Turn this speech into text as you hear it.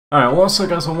Alright, what's up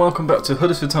guys and welcome back to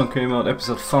Huddersfield Town Career Mode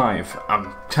episode 5.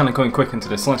 I'm kind of going quick into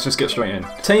this, so let's just get straight in.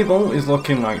 Table is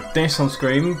looking like this on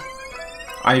screen.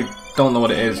 I don't know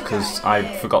what it is because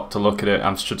I forgot to look at it.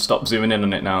 I should stop zooming in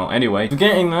on it now. Anyway,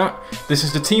 forgetting that, this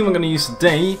is the team I'm going to use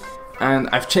today, and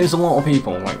I've changed a lot of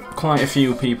people, like quite a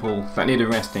few people that need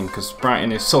resting because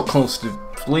Brighton is so close to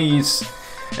Leeds.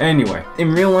 Anyway,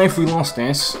 in real life we lost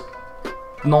this.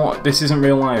 This isn't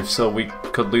real life, so we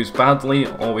could lose badly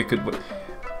or we could...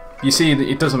 You see,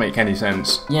 it doesn't make any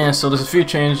sense. Yeah, so there's a few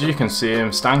changes. You can see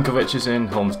him. Stankovic is in,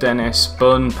 Holmes Dennis,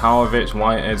 Bunn, Powerovic,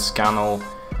 Whitehead, Scannell,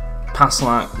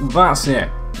 Paslak. That's it.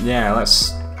 Yeah,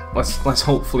 let's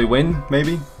hopefully win,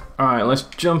 maybe. Alright, let's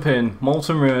jump in.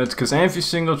 Molten Road, because every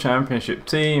single championship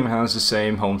team has the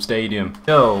same home stadium.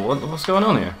 Yo, what's going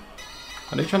on here?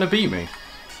 Are they trying to beat me?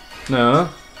 No,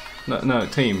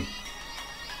 team.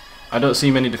 I don't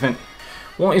see many defend.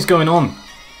 What is going on?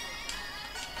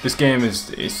 This game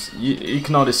is you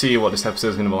can already see what this episode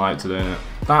is going to be like today,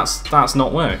 innit? That's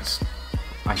not worked.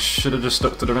 I should have just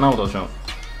stuck to the Ronaldo shot.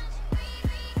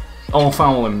 Oh,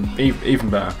 foul him,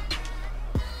 even better.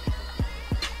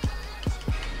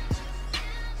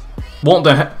 What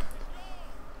the heck?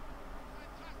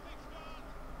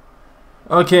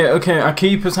 Okay, our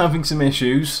keeper's having some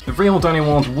issues. The real Danny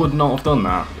Ward would not have done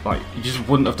that. Like, he just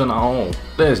wouldn't have done it at all.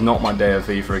 There's not my day of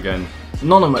FIFA again.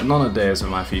 None of days of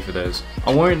my FIFA days.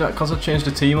 I'm worried that because I changed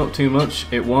the team up too much,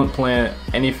 it won't play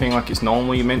anything like it's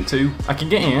normally meant to. I can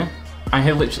get here. I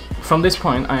have literally, from this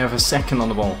point, I have a second on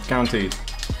the ball, guaranteed.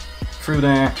 Through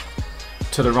there,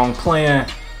 to the wrong player.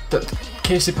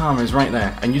 Casey Palmer is right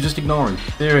there, and you just ignore him.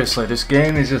 Seriously, this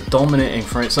game is just dominating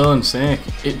for its own sake.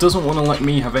 It doesn't want to let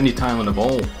me have any time on the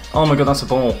ball. Oh my god, that's a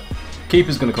ball.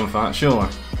 Keeper's gonna come for that, surely.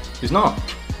 He's not.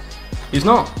 He's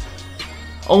not.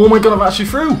 Oh my god, I'm actually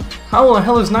through! How the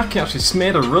hell has Nange actually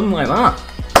made a run like that?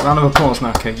 Round of applause,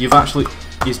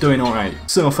 Nange. He's doing alright.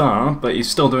 So far, but he's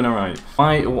still doing alright.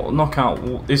 Why,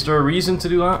 knockout, is there a reason to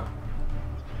do that?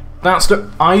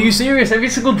 Are you serious? Every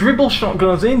single dribble shot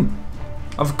goes in!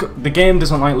 The game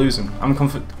doesn't like losing.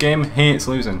 The game hates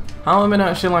losing. How am I gonna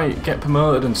actually like get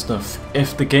promoted and stuff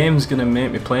if the game's gonna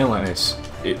make me play like this?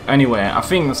 Anyway, I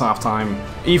think that's half time.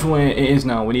 Either way it is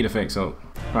now, we need to fix up.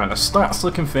 Right, the stats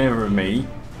look in favour of me.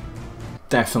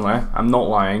 Definitely. I'm not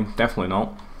lying. Definitely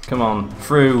not. Come on.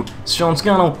 Through. Sean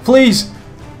Scannell, please!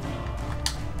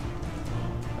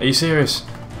 Are you serious?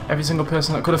 Every single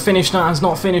person that could have finished that has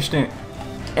not finished it.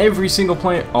 Every single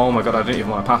player. Oh my god, I didn't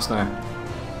even want to pass there.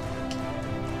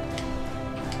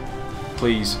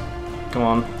 Please. Come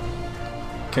on.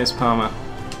 Case Palmer.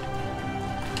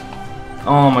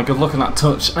 Oh my god, look at that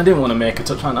touch. I didn't want to make a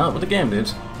touch like that, but the game did.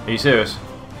 Are you serious?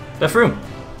 They're through.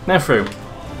 They're through.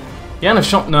 Yeah, no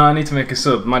shot. No, I need to make a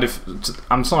sub.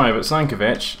 I'm sorry, but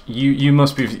Stankovic, you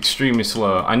must be extremely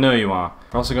slow. I know you are.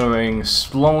 We're also going to bring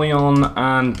Slowly on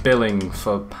and Billing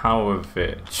for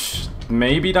Powerovic.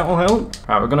 Maybe that will help.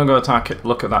 Right, we're going to go attack it.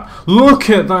 Look at that. Look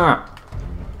at that!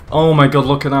 Oh my god,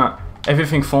 look at that.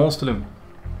 Everything falls to them.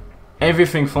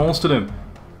 Everything falls to them.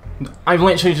 I've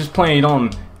literally just played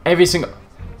on every single...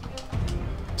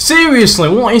 Seriously,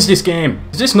 what is this game?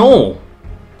 Is this normal?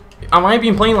 Am I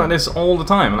been playing like this all the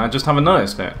time and I just haven't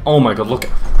noticed it? Oh my god, look.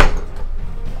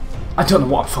 I don't know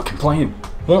what I'm fucking playing.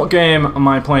 What game am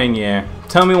I playing here?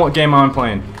 Tell me what game I'm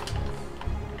playing.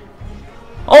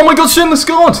 Oh my god, Schindler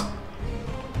scored!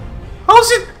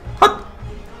 How's it?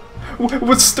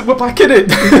 We're back in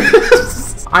it!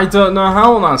 I don't know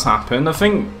how that's happened. I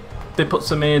think they put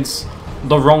some aids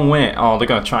the wrong way. Oh, they're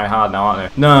gonna try hard now,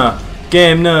 aren't they? No.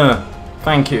 Game, no.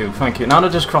 Thank you, thank you. Now they're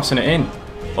just crossing it in.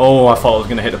 Oh, I thought I was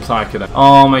going to hit the striker there.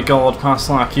 Oh my god,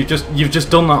 Paslak, you've just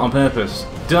done that on purpose.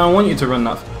 Did I want you to run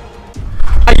that?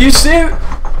 Are you serious?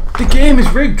 The game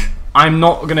is rigged. I'm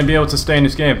not going to be able to stay in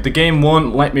this game. The game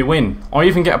won't let me win. Or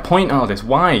even get a point out of this.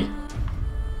 Why?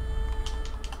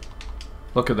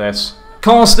 Look at this. Of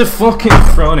course they've fucking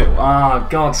thrown it. Ah,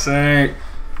 God's sake.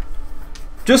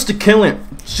 Just to kill it.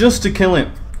 Just to kill it.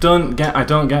 I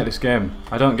don't get this game.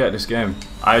 I don't get this game.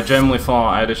 I generally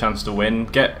thought I had a chance to win,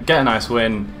 get a nice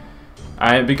win,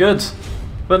 and it'd be good.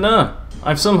 But no,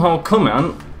 I've somehow come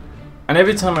out, and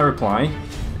every time I reply,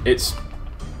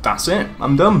 that's it.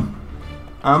 I'm done.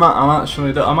 I'm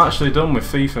actually done with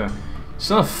FIFA.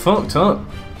 So fucked up.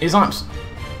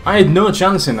 I had no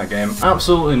chance in that game.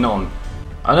 Absolutely none.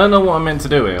 I don't know what I'm meant to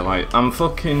do here. Like, I'm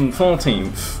fucking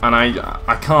 14th, and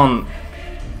I can't.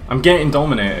 I'm getting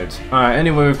dominated. Alright,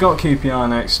 anyway, we've got QPR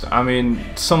next. I mean,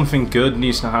 something good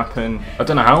needs to happen. I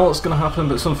don't know how it's going to happen,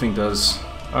 but something does.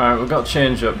 Alright, we've got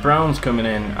change up. Brown's coming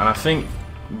in, and I think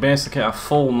basically our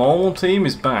full normal team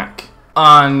is back.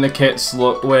 And the kits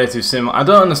look way too similar. I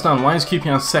don't understand, why is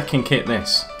keeping our second kit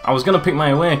this? I was going to pick my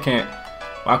away kit,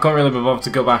 but I can't really be bothered to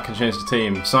go back and change the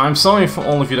team. So I'm sorry for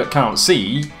all of you that can't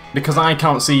see, because I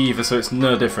can't see either, so it's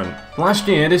no different. Last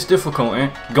year, this difficulty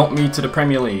got me to the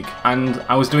Premier League, and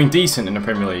I was doing decent in the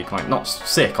Premier League. Like, not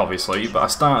sick, obviously, but I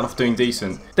started off doing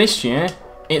decent. This year,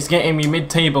 it's getting me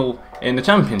mid-table in the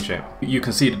Championship. You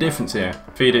can see the difference here.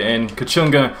 Feed it in.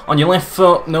 Kachunga on your left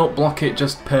foot. Nope, block it.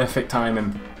 Just perfect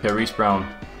timing. Here, Reece Brown.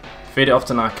 Feed it off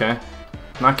to Nange.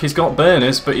 Nange's got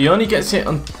burners, but he only gets it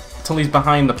until he's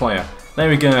behind the player. There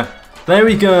we go. There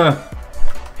we go.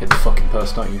 Hit the fucking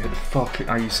post, don't you? Hit the fuck.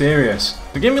 Are you serious?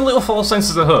 They give me little false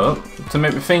senses of hope to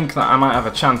make me think that I might have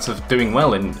a chance of doing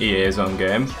well in EA's own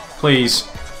game. Please.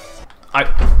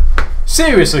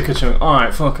 Seriously, Kachunga.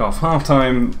 Alright, fuck off. Half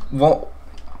time. What?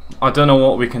 I don't know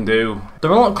what we can do.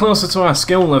 They're a lot closer to our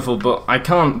skill level, but I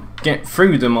can't get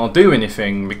through them or do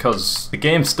anything because the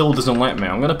game still doesn't let me.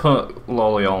 I'm going to put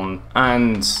Lolly on,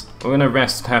 and we're going to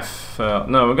rest we're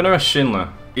going to rest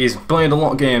Schindler. He's played a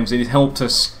lot of games and he's helped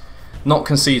us not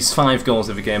concede 5 goals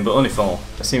every game, but only 4.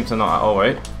 I seem to not. Oh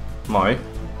wait.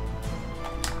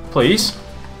 Please.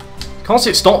 Of course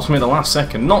it stops me at the last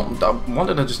second. What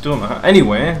did I just do on that?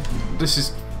 Anyway, this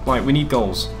is, like, we need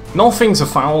goals. Nothing's a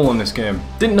foul on this game.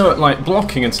 Didn't know it, like,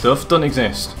 blocking and stuff doesn't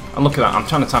exist. And look at that, I'm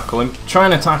trying to tackle him.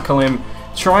 Trying to tackle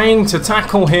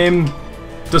him.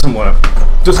 Doesn't work.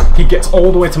 He gets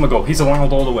all the way to my goal. He's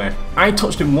allowed all the way. I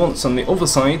touched him once on the other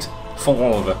side.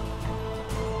 Fall over.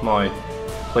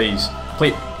 Please.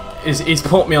 He's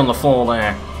put me on the floor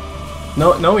there.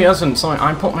 No, he hasn't. Sorry,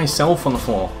 I put myself on the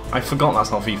floor. I forgot that's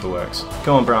how FIFA works.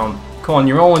 Come on, Brown. Come on,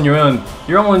 you're all on your own.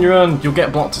 You're all on your own. You'll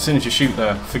get blocked as soon as you shoot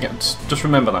there. Just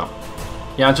remember that.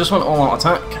 Yeah, I just went all out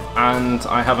attack, and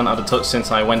I haven't had a touch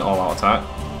since I went all out attack.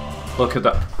 Look at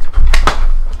that.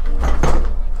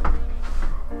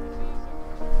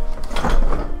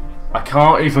 I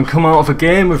can't even come out of a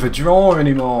game with a draw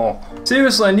anymore.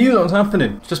 Seriously, I knew that was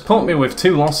happening. Just put me with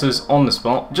 2 losses on the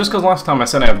spot. Just because last time I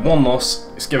said I had 1 loss,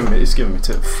 it's giving me 2.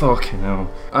 Fucking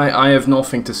hell. I have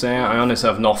nothing to say. I honestly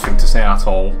have nothing to say at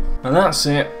all. And that's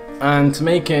it. And to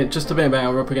make it just a bit better,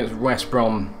 we're up against West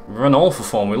Brom. We're in awful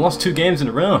form. We lost 2 games in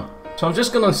a row. So I'm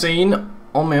just gonna see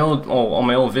on my old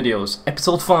videos.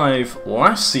 Episode 5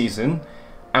 last season,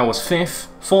 I was 5th,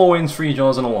 4 wins, 3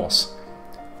 draws, and a loss.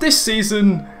 This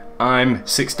season, I'm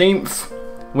 16th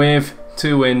with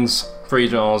 2 wins, 3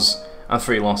 draws, and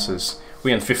 3 losses.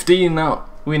 We had 15 now.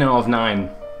 We now have 9.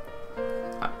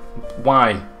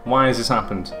 Why? Why has this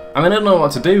happened? I mean, I don't know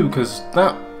what to do because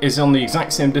that is on the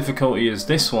exact same difficulty as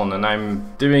this one, and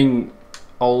I'm doing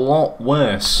a lot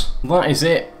worse. That is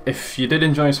it. If you did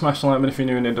enjoy, smash the like button. If you're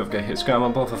new and don't forget to hit subscribe,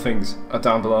 on both the things are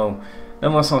down below.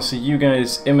 Unless I'll see you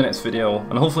guys in my next video,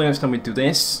 and hopefully next time we do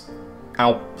this,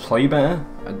 I'll play better.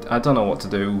 I don't know what to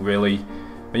do really,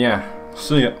 but yeah,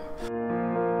 see ya.